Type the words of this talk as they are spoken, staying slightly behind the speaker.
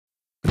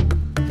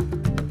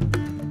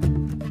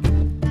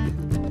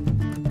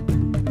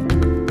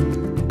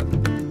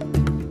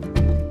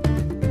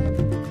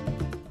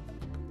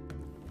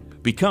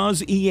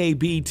Because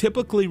EAB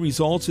typically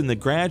results in the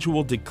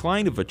gradual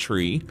decline of a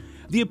tree,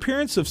 the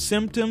appearance of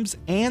symptoms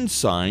and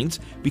signs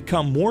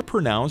become more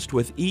pronounced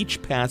with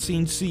each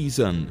passing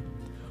season.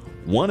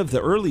 One of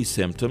the early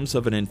symptoms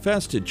of an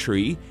infested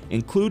tree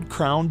include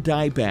crown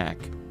dieback.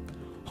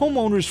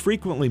 Homeowners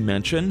frequently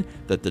mention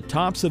that the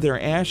tops of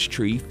their ash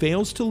tree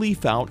fails to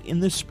leaf out in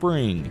the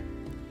spring.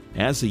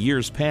 As the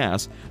years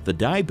pass, the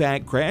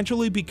dieback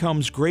gradually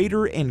becomes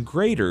greater and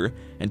greater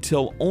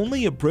until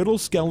only a brittle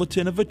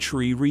skeleton of a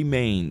tree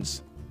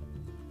remains.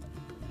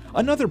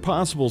 Another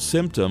possible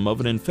symptom of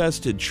an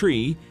infested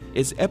tree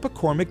is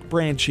epicormic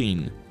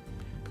branching.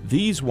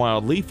 These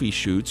wild leafy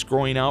shoots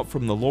growing out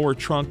from the lower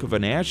trunk of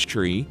an ash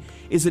tree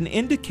is an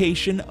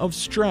indication of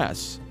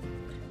stress.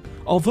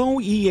 Although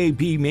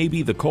EAB may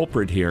be the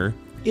culprit here,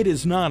 it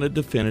is not a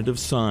definitive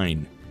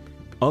sign.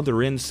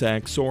 Other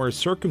insects or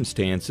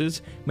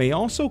circumstances may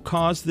also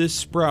cause this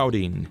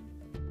sprouting.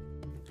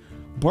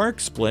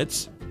 Bark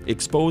splits,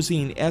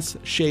 exposing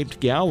S-shaped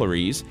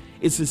galleries,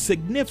 is a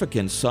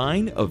significant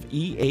sign of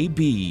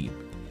EAB.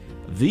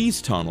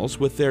 These tunnels,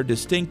 with their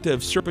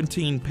distinctive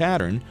serpentine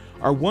pattern,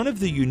 are one of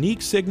the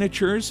unique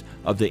signatures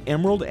of the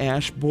emerald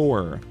ash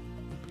borer.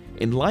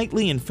 In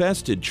lightly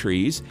infested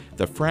trees,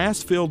 the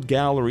frass-filled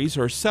galleries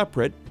are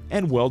separate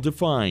and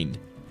well-defined.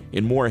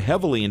 In more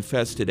heavily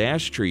infested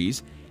ash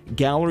trees,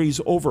 galleries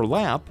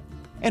overlap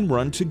and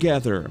run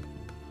together.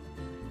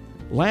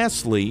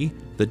 Lastly,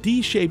 the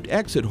D-shaped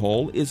exit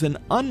hole is an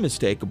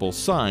unmistakable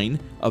sign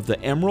of the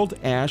emerald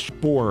ash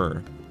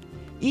borer.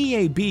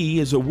 EAB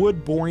is a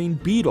wood-boring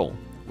beetle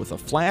with a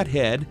flat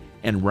head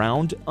and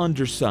round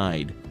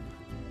underside.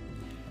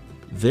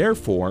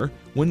 Therefore,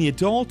 when the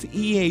adult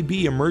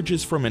EAB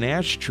emerges from an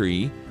ash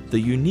tree, the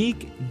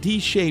unique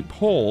D-shaped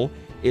hole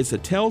is a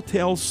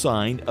telltale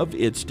sign of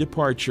its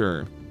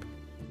departure.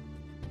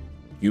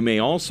 You may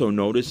also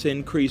notice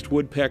increased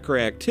woodpecker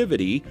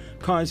activity,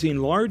 causing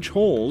large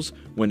holes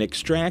when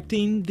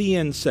extracting the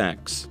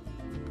insects.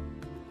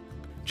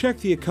 Check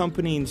the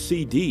accompanying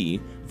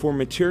CD for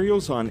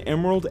materials on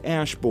emerald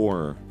ash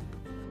borer.